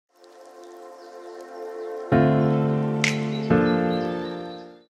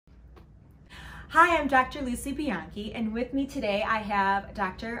Hi, I'm Dr. Lucie Bianchi, and with me today I have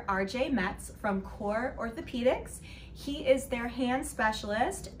Dr. Metz from CORE Orthopedics. He is their hand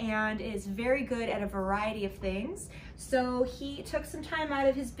specialist and is very good at a variety of things. So he took some time out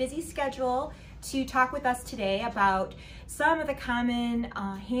of his busy schedule to talk with us today about some of the common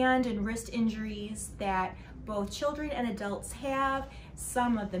hand and wrist injuries that both children and adults have,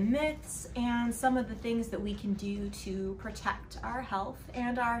 some of the myths, and some of the things that we can do to protect our health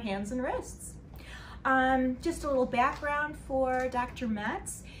and our hands and wrists. Just a little background for Dr.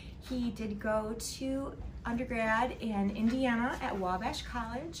 Metz. He did go to undergrad in Indiana at Wabash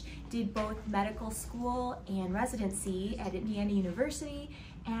College, did both medical school and residency at Indiana University,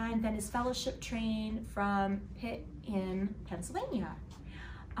 and then his fellowship trained from Pitt in Pennsylvania.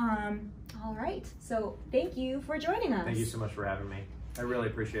 All right, so thank you for joining us. Thank you so much for having me. I really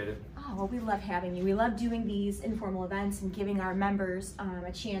appreciate it. Oh, well, we love having you. We love doing these informal events and giving our members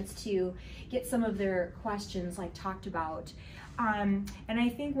a chance to get some of their questions like talked about. And I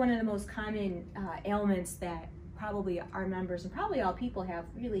think one of the most common ailments that probably our members and probably all people have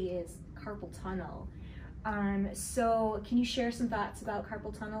really is carpal tunnel. So can you share some thoughts about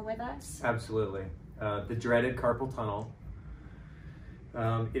carpal tunnel with us? Absolutely. The dreaded carpal tunnel.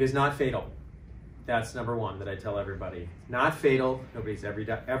 It is not fatal. That's number one that I tell everybody. Not fatal. Nobody's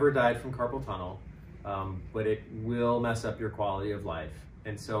ever died from carpal tunnel, but it will mess up your quality of life.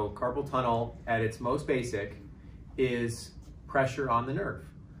 And so carpal tunnel, at its most basic, is pressure on the nerve.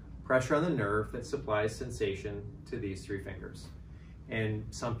 Pressure on the nerve that supplies sensation to these three fingers. And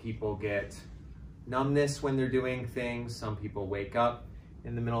some people get numbness when they're doing things. Some people wake up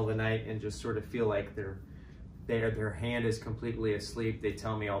in the middle of the night and just sort of feel like their hand is completely asleep. They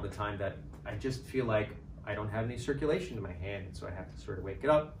tell me all the time that I just feel like I don't have any circulation to my hand, and so I have to sort of wake it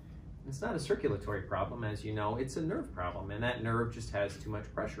up. It's not a circulatory problem, as you know, it's a nerve problem, and that nerve just has too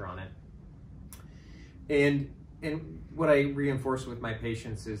much pressure on it. And what I reinforce with my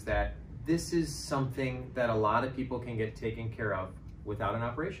patients is that this is something that a lot of people can get taken care of without an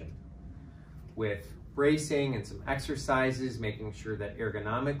operation. With bracing and some exercises, making sure that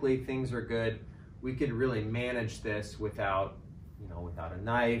ergonomically things are good, we could really manage this without a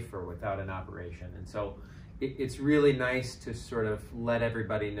knife or without an operation. And so it's really nice to sort of let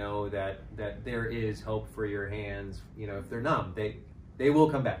everybody know that there is hope for your hands. You know, if they're numb, they will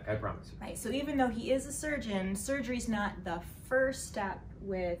come back, I promise you. Right, so even though he is a surgeon, surgery's not the first step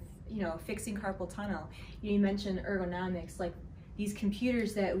with, fixing carpal tunnel. You mentioned ergonomics, like these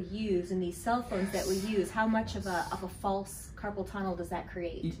computers that we use and these cell phones that we use, how much of a false carpal tunnel does that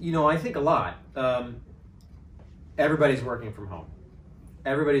create? I think a lot. Everybody's working from home.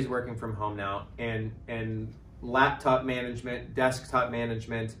 Everybody's working from home now, and laptop management, desktop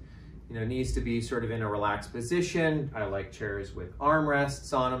management, needs to be sort of in a relaxed position. I like chairs with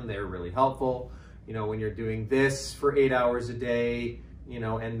armrests on them. They're really helpful. When you're doing this for 8 hours a day,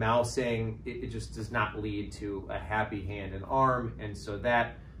 and mousing, it just does not lead to a happy hand and arm. And so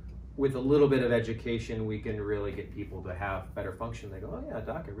that, with a little bit of education, we can really get people to have better function. They go, oh yeah,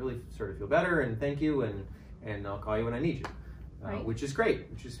 doc, I really sort of feel better, and thank you, and I'll call you when I need you. Right. Which is great,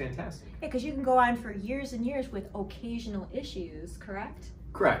 which is fantastic. Yeah, because you can go on for years and years with occasional issues, correct?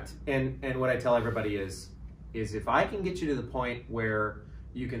 Correct. And what I tell everybody is if I can get you to the point where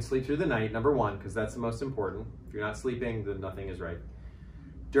you can sleep through the night, number one, because that's the most important. If you're not sleeping, then nothing is right.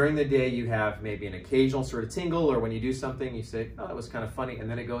 During the day, you have maybe an occasional sort of tingle, or when you do something, you say, oh, that was kind of funny, and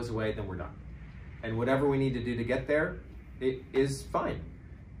then it goes away, then we're done. And whatever we need to do to get there, it is fine.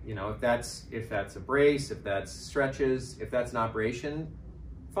 If that's a brace, if that's stretches, if that's an operation,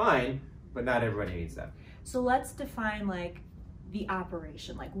 fine, but not everybody needs that. So let's define the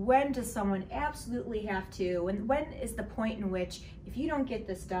operation. When does someone absolutely have to, and when is the point in which if you don't get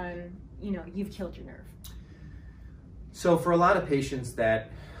this done, you've killed your nerve? So for a lot of patients that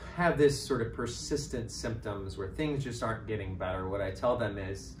have this sort of persistent symptoms where things just aren't getting better, what I tell them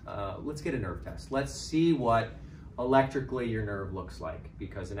is, let's get a nerve test. Let's see what electrically your nerve looks like,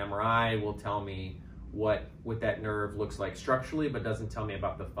 because an MRI will tell me what that nerve looks like structurally, but doesn't tell me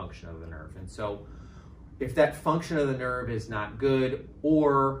about the function of the nerve. And so if that function of the nerve is not good,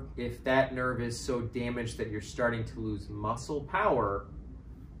 or if that nerve is so damaged that you're starting to lose muscle power,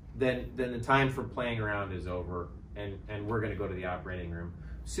 then the time for playing around is over, and we're going to go to the operating room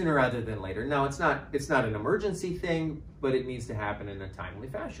sooner rather than later. Now, it's not an emergency thing, but it needs to happen in a timely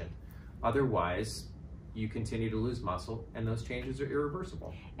fashion. Otherwise, you continue to lose muscle, and those changes are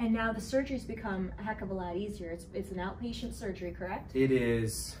irreversible. And now the surgery's become a heck of a lot easier. It's an outpatient surgery, correct? It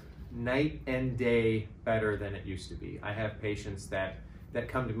is night and day better than it used to be. I have patients that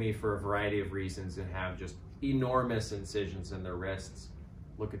come to me for a variety of reasons and have just enormous incisions in their wrists.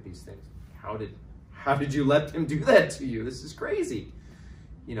 Look at these things. How did how did you let them do that to you? This is crazy.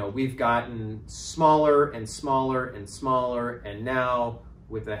 You know, we've gotten smaller and smaller and smaller, and now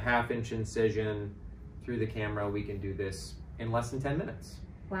with a 1/2-inch incision through the camera, we can do this in less than 10 minutes.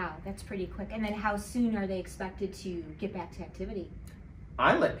 Wow, that's pretty quick. And then how soon are they expected to get back to activity?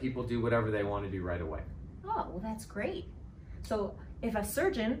 I let people do whatever they want to do right away. Oh, well, that's great. So if a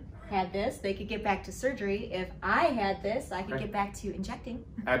surgeon had this, they could get back to surgery. If I had this, I could get back to injecting.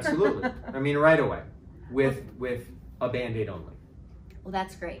 Absolutely. I mean, right away with a Band-Aid only. Well,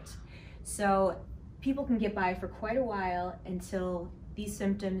 that's great. So people can get by for quite a while until these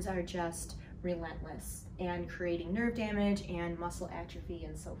symptoms are just relentless and creating nerve damage and muscle atrophy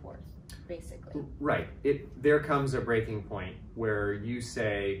and so forth, basically. Right. There comes a breaking point where you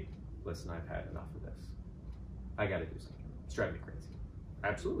say, listen, I've had enough of this. I got to do something. It's driving me crazy.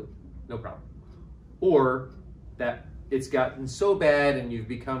 Absolutely. No problem. Or that it's gotten so bad and you've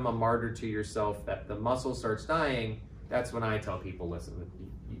become a martyr to yourself that the muscle starts dying. That's when I tell people, listen,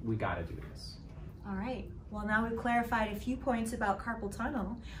 we got to do this. All right. Well, now we've clarified a few points about carpal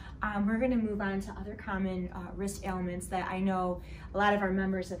tunnel. We're going to move on to other common wrist ailments that I know a lot of our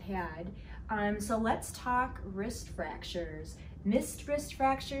members have had. So let's talk wrist fractures, missed wrist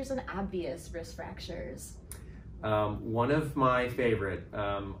fractures, and obvious wrist fractures. One of my favorite,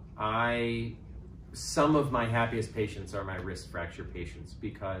 some of my happiest patients are my wrist fracture patients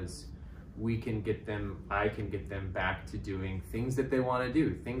because I can get them back to doing things that they want to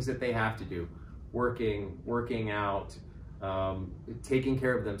do, things that they have to do, working out, taking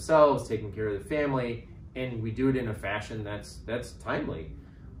care of themselves, taking care of the family, and we do it in a fashion that's timely.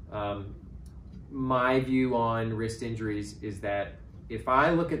 My view on wrist injuries is that if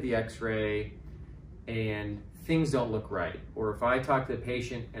I look at the x-ray and things don't look right, or if I talk to the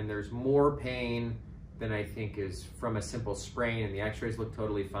patient and there's more pain than I think is from a simple sprain and the x-rays look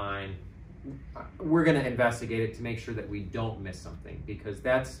totally fine, we're going to investigate it to make sure that we don't miss something, because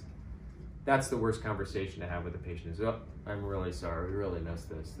that's the worst conversation to have with a patient is, oh, I'm really sorry, we really missed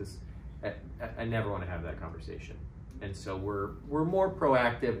this. I never want to have that conversation. And so we're more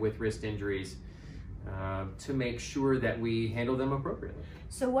proactive with wrist injuries to make sure that we handle them appropriately.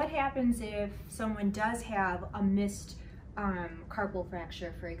 So what happens if someone does have a missed carpal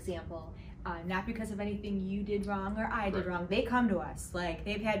fracture, for example, not because of anything you did wrong or I did wrong? They come to us, like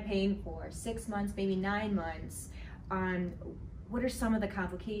they've had pain for 6 months, maybe 9 months. What are some of the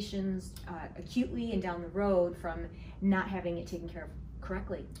complications acutely and down the road from not having it taken care of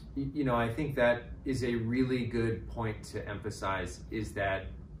correctly? You know, I think that is a really good point to emphasize, is that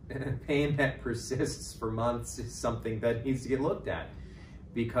pain that persists for months is something that needs to get looked at,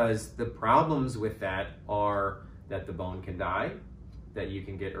 because the problems with that are that the bone can die, that you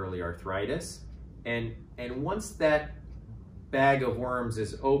can get early arthritis, and once that bag of worms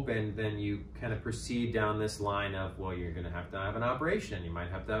is open, then you kind of proceed down this line of, well, you're going to have an operation, you might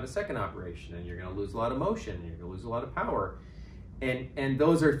have to have a second operation, and you're going to lose a lot of motion, you're going to lose a lot of power, and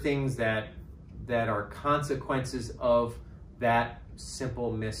those are things that are consequences of that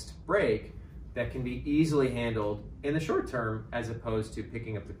simple missed break that can be easily handled in the short term, as opposed to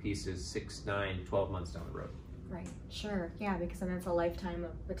picking up the pieces 6, 9, 12 months down the road. Right, sure, yeah, because then that's a lifetime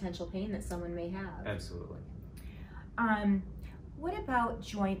of potential pain that someone may have. Absolutely. What about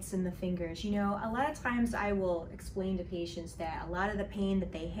joints in the fingers? You know, a lot of times I will explain to patients that a lot of the pain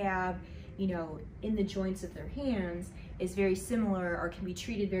that they have, you know, in the joints of their hands is very similar, or can be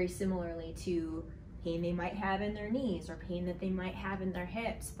treated very similarly to pain they might have in their knees or pain that they might have in their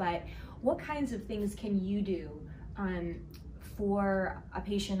hips. But what kinds of things can you do for a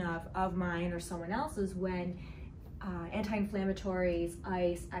patient of mine or someone else's when anti-inflammatories,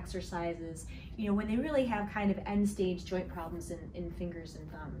 ice, exercises, you know, when they really have kind of end-stage joint problems in fingers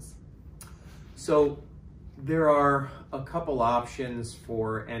and thumbs? So there are a couple options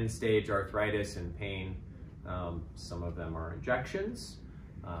for end-stage arthritis and pain. Some of them are injections,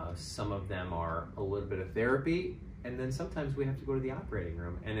 some of them are a little bit of therapy, and then sometimes we have to go to the operating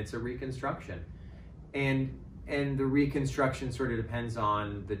room and it's a reconstruction. And the reconstruction sort of depends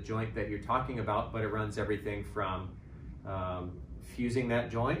on the joint that you're talking about, but it runs everything from fusing that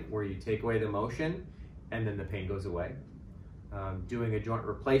joint, where you take away the motion and then the pain goes away. Doing a joint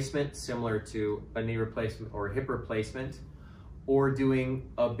replacement similar to a knee replacement or a hip replacement, or doing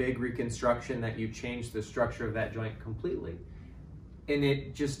a big reconstruction that you change the structure of that joint completely. And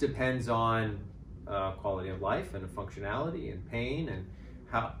it just depends on quality of life and functionality and pain, and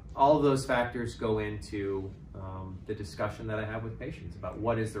how all of those factors go into the discussion that I have with patients about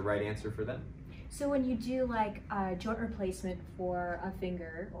what is the right answer for them. So when you do like a joint replacement for a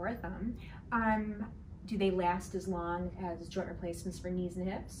finger or a thumb, do they last as long as joint replacements for knees and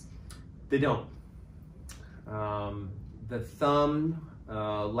hips? They don't. The thumb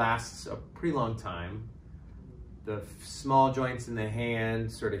lasts a pretty long time. The small joints in the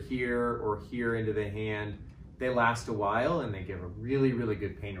hand, sort of here or here into the hand, they last a while and they give a really, really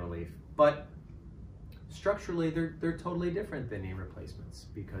good pain relief. But structurally, they're totally different than knee replacements,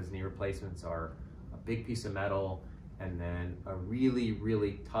 because knee replacements are a big piece of metal and then a really,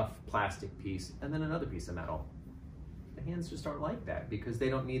 really tough plastic piece and then another piece of metal. The hands just aren't like that because they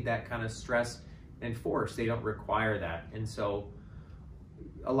don't need that kind of stress and force. They don't require that. And so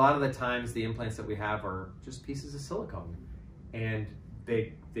a lot of the times the implants that we have are just pieces of silicone, and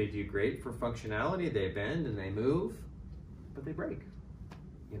they do great for functionality. They bend and they move, but they break,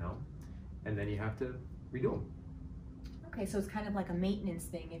 you know, and then you have to redo them. Okay, so it's kind of like a maintenance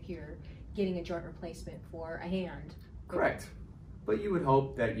thing if you're getting a joint replacement for a hand. Correct. But you would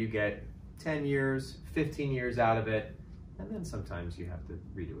hope that you get 10 years, 15 years out of it, and then sometimes you have to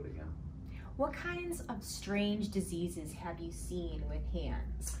redo it again. What kinds of strange diseases have you seen with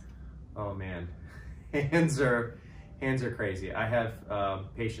hands? Oh man, hands are crazy. I have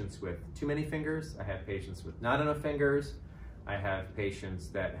patients with too many fingers. I have patients with not enough fingers. I have patients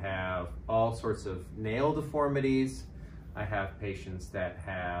that have all sorts of nail deformities. I have patients that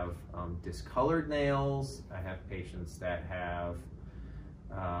have discolored nails. I have patients that have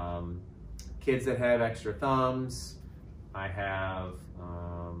kids that have extra thumbs. I have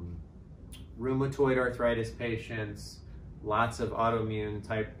rheumatoid arthritis patients, lots of autoimmune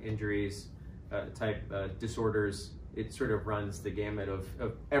type injuries, disorders. It sort of runs the gamut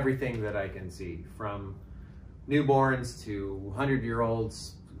of everything that I can see, from newborns to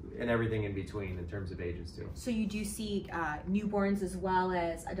 100-year-olds and everything in between in terms of ages too. So you do see newborns as well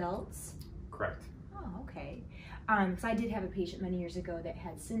as adults? Correct. Oh, okay. So I did have a patient many years ago that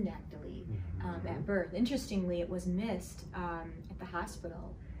had syndactyly at birth. Interestingly, it was missed at the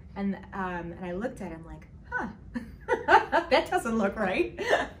hospital. And I looked at him like, huh, that doesn't look right.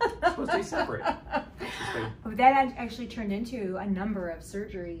 It's supposed to be separate. But that actually turned into a number of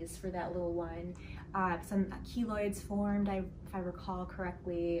surgeries for that little one. Some keloids formed, if I recall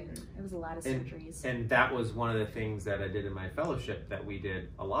correctly, and it was a lot of surgeries. And that was one of the things that I did in my fellowship that we did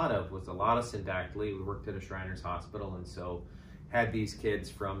a lot of, was a lot of syndactyly. We worked at a Shriners Hospital, and so had these kids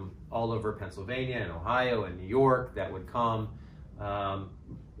from all over Pennsylvania and Ohio and New York that would come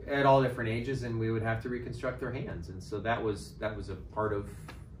at all different ages, and we would have to reconstruct their hands. And so that was a part of,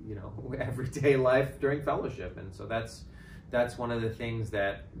 you know, everyday life during fellowship. And so that's one of the things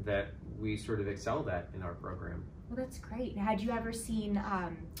that we sort of excelled at in our program. Well, that's great. Now, had you ever seen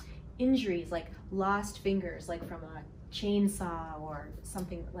injuries like lost fingers, like from a chainsaw or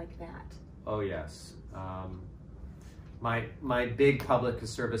something like that? Oh yes. My big public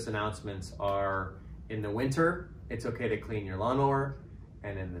service announcements are: in the winter, it's okay to clean your lawnmower,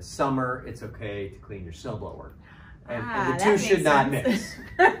 and in the summer, it's okay to clean your snowblower. And the two should not mix.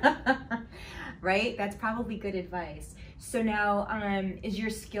 Right? That's probably good advice. So now, is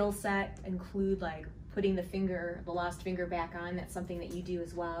your skill set include like putting the lost finger back on? That's something that you do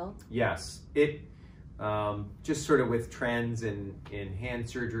as well? Yes. It just sort of with trends in hand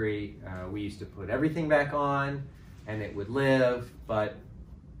surgery, we used to put everything back on and it would live, but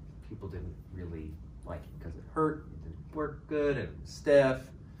people didn't really like it because it hurt, it didn't work good, and it was stiff,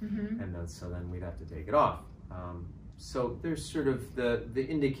 and so then we'd have to take it off. So there's sort of the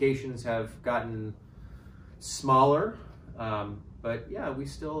indications have gotten smaller, but yeah, we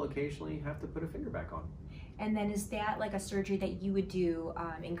still occasionally have to put a finger back on. And then is that like a surgery that you would do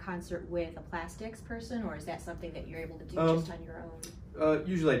in concert with a plastics person, or is that something that you're able to do just on your own?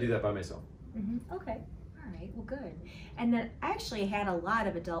 Usually I do that by myself. Okay, all right, well good. And then I actually had a lot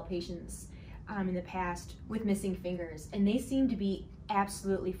of adult patients in the past with missing fingers, and they seem to be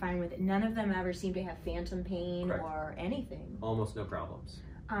absolutely fine with it. None of them ever seem to have phantom pain Correct. Or anything. Almost no problems.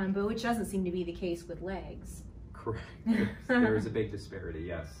 But which doesn't seem to be the case with legs. Correct. There is a big disparity,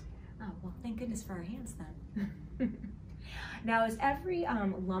 yes. Oh, well, thank goodness for our hands then. Now, is every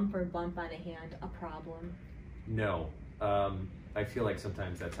lump or bump on a hand a problem? No. I feel like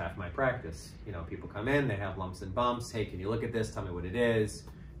sometimes that's half my practice. You know, people come in, they have lumps and bumps. Hey, can you look at this? Tell me what it is.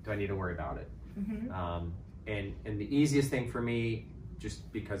 Do I need to worry about it? And the easiest thing for me,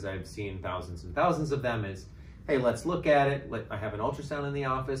 just because I've seen thousands and thousands of them, is, hey, let's look at it. I have an ultrasound in the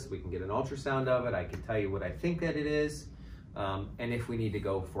office. We can get an ultrasound of it. I can tell you what I think that it is, and if we need to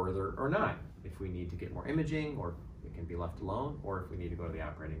go further or not. If we need to get more imaging, or it can be left alone, or if we need to go to the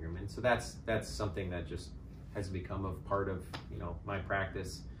operating room. And so that's something that just has become a part of, you know, my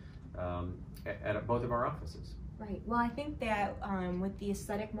practice at both of our offices. Right. Well, I think that with the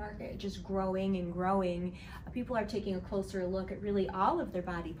aesthetic market just growing and growing, people are taking a closer look at really all of their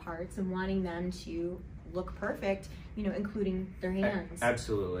body parts and wanting them to look perfect, you know, including their hands.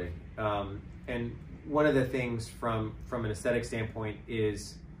 Absolutely. And one of the things from an aesthetic standpoint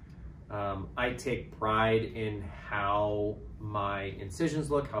is I take pride in how my incisions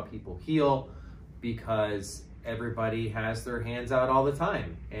look, how people heal, because everybody has their hands out all the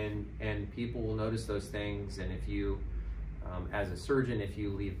time, and people will notice those things. And if you, as a surgeon, if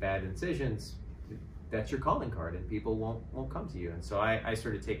you leave bad incisions, that's your calling card, and people won't come to you. And so I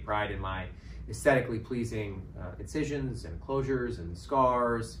sort of take pride in my aesthetically pleasing incisions and closures and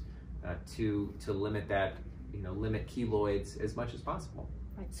scars to limit that, you know, limit keloids as much as possible.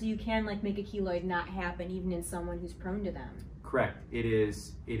 Right. So you can like make a keloid not happen even in someone who's prone to them. Correct. It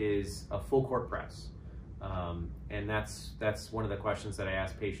is a full court press, and that's one of the questions that I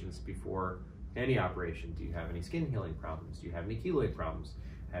ask patients before any operation. Do you have any skin healing problems? Do you have any keloid problems?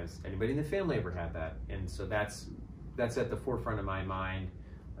 Has anybody in the family ever had that? And so that's at the forefront of my mind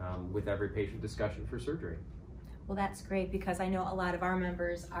with every patient discussion for surgery. Well, that's great, because I know a lot of our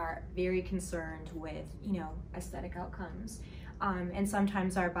members are very concerned with, you know, aesthetic outcomes, and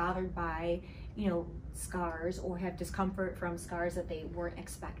sometimes are bothered by, you know, scars or have discomfort from scars that they weren't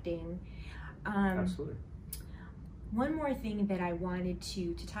expecting. Absolutely. One more thing that I wanted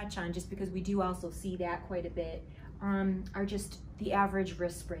to touch on, just because we do also see that quite a bit, are just the average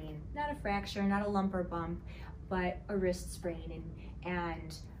wrist sprain. Not a fracture, not a lump or bump, but a wrist sprain,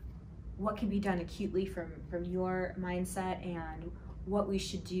 and what can be done acutely from your mindset, and what we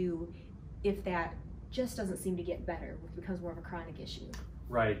should do if that just doesn't seem to get better, which becomes more of a chronic issue.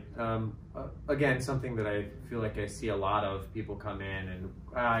 Right. Again, something that I feel like I see a lot of people come in and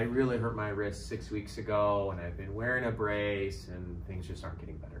I really hurt my wrist 6 weeks ago, and I've been wearing a brace and things just aren't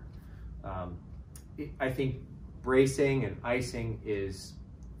getting better. I think bracing and icing is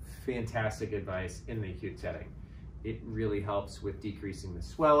fantastic advice in the acute setting. It really helps with decreasing the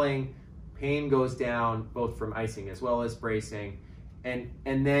swelling. Pain goes down both from icing as well as bracing, and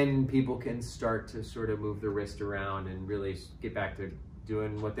then people can start to sort of move their wrist around and really get back to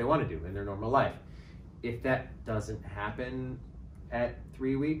doing what they want to do in their normal life. If that doesn't happen at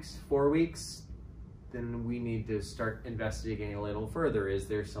 3 weeks, 4 weeks, then we need to start investigating a little further. Is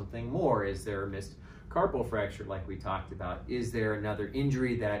there something more? Is there a missed carpal fracture like we talked about? Is there another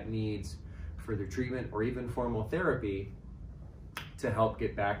injury that needs further treatment or even formal therapy to help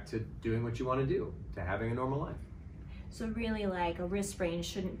get back to doing what you want to do, to having a normal life? So really, like, a wrist sprain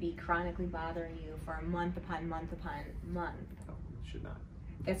shouldn't be chronically bothering you for a month upon month upon month. No, it should not.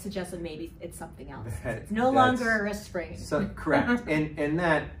 That suggests that maybe it's something else. It's no longer a wrist sprain. So, correct. and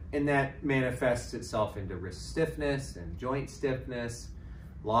that manifests itself into wrist stiffness and joint stiffness,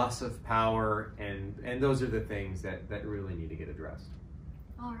 loss of power, and those are the things that really need to get addressed.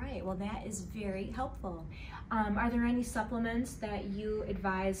 All right, well, that is very helpful. Are there any supplements that you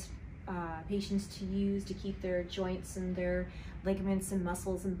advise patients to use to keep their joints and their ligaments and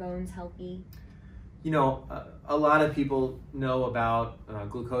muscles and bones healthy? You know, a lot of people know about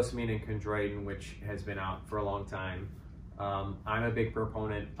glucosamine and chondroitin, which has been out for a long time. I'm a big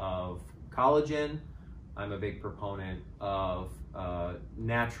proponent of collagen. I'm a big proponent of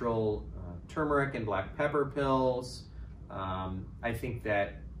natural turmeric and black pepper pills. I think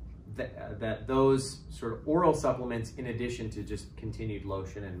that those sort of oral supplements, in addition to just continued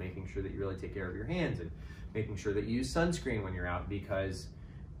lotion and making sure that you really take care of your hands and making sure that you use sunscreen when you're out, because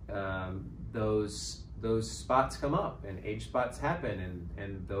those spots come up and age spots happen,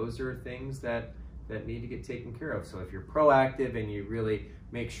 and those are things that need to get taken care of. So if you're proactive and you really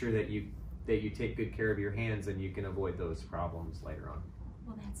make sure that you take good care of your hands, then you can avoid those problems later on.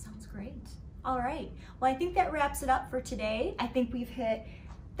 Well, that sounds great. All right. Well, I think that wraps it up for today. I think we've hit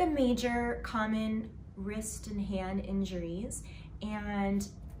the major common wrist and hand injuries. And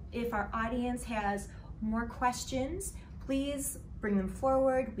if our audience has more questions, please bring them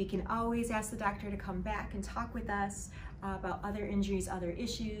forward. We can always ask the doctor to come back and talk with us about other injuries, other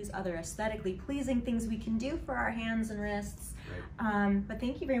issues, other aesthetically pleasing things we can do for our hands and wrists. But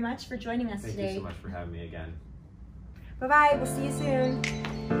thank you very much for joining us today. Thank you so much for having me again. Bye-bye. We'll see you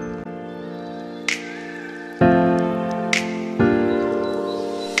soon.